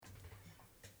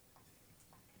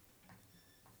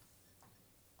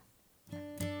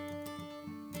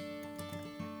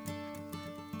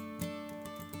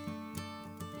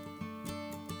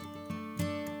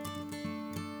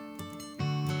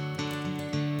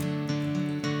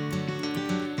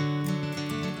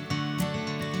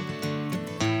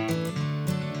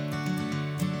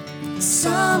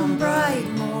Some bright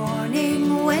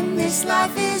morning when this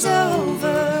life is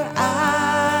over,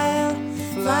 I'll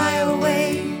fly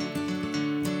away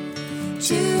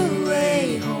to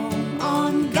a home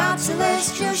on God's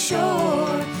celestial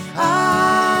shore.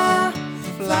 I'll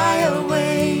fly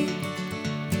away.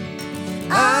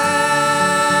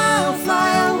 I'll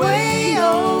fly away,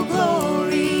 oh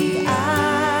glory.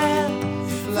 I'll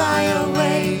fly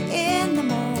away in the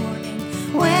morning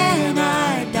when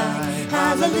I die.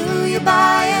 Hallelujah,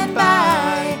 by and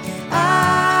by.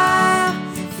 I'll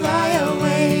fly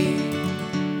away.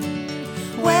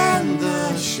 When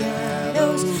the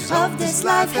shadows of this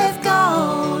life have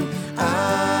gone,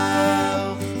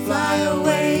 I'll fly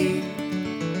away.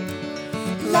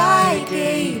 Like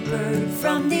a bird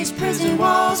from these prison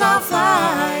walls I'll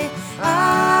fly.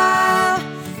 I'll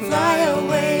fly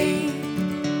away.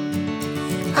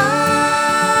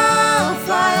 I'll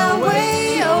fly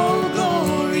away, oh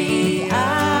glory.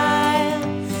 I'll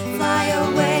fly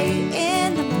away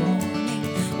in the morning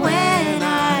when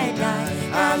I die.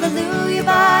 Hallelujah,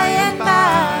 by and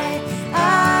by.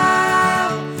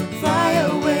 I'll fly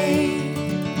away.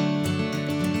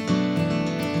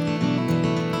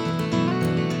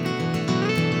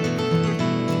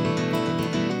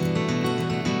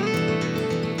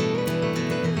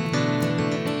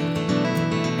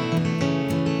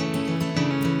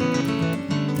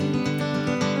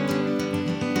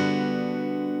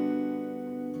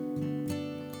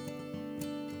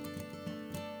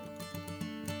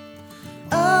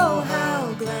 Oh,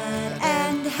 how glad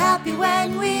and happy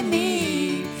when we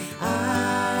meet.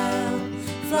 I'll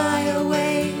fly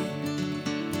away.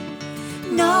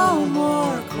 No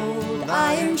more cold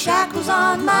iron shackles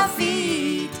on my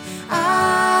feet.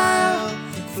 I'll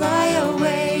fly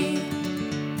away.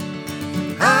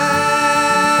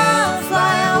 I'll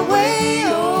fly away,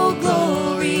 oh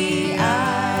glory.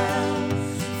 I'll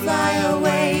fly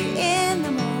away in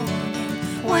the morning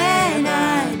when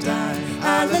I die.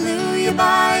 Hallelujah,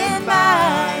 by and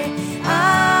by.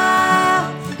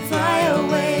 I'll fly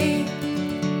away.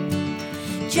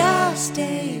 Just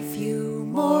a few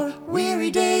more weary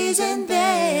days and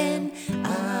then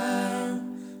I'll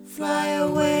fly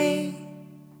away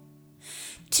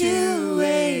to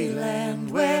a land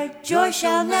where joy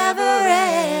shall never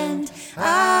end.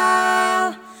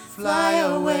 I'll fly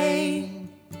away.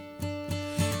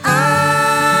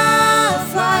 I'll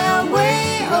fly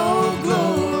away, oh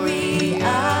glory.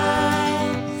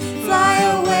 I'll fly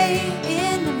away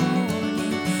in the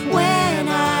morning when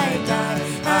I die.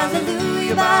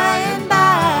 Hallelujah, by and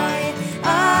by.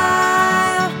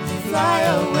 I'll fly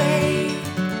away.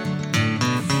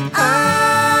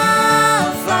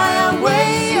 I'll fly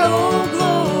away, oh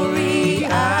glory.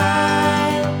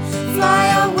 I'll fly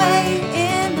away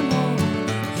in the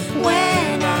morning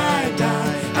when I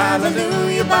die.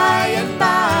 Hallelujah, by and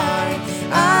by.